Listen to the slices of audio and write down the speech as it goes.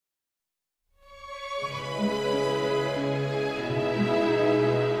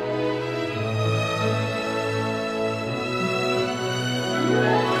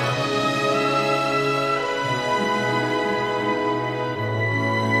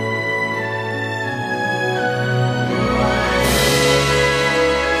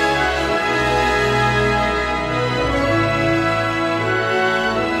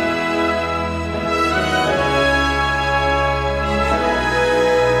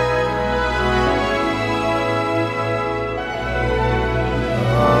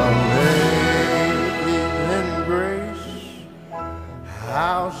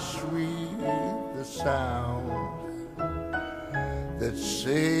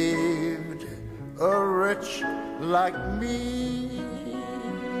saved a wretch like me.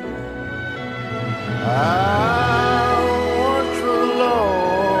 I once was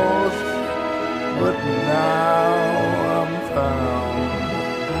lost, but now I'm found.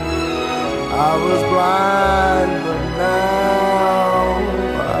 I was blind, but now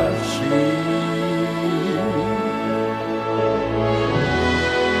I see.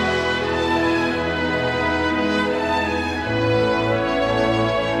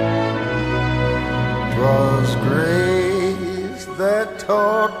 'Twas grace that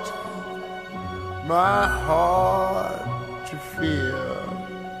taught my heart to fear,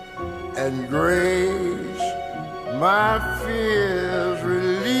 and grace my fears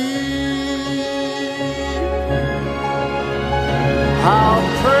relieved. How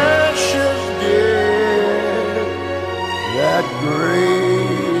precious did that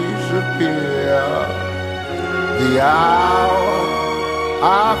grace appear the hour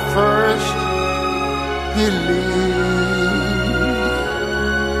I first believed.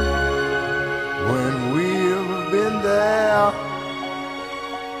 When we've been there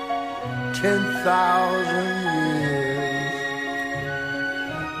 10,000 years,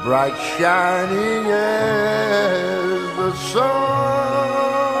 bright shining as the sun,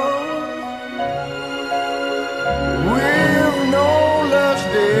 we've no less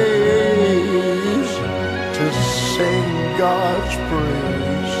days to sing God's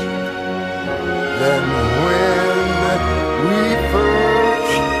praise than when we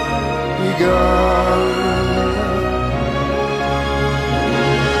first begun.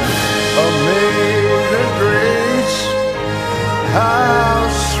 Amazing grace, how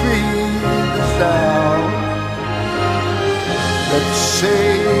sweet the sound that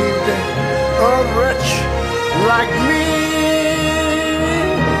saved a wretch like me.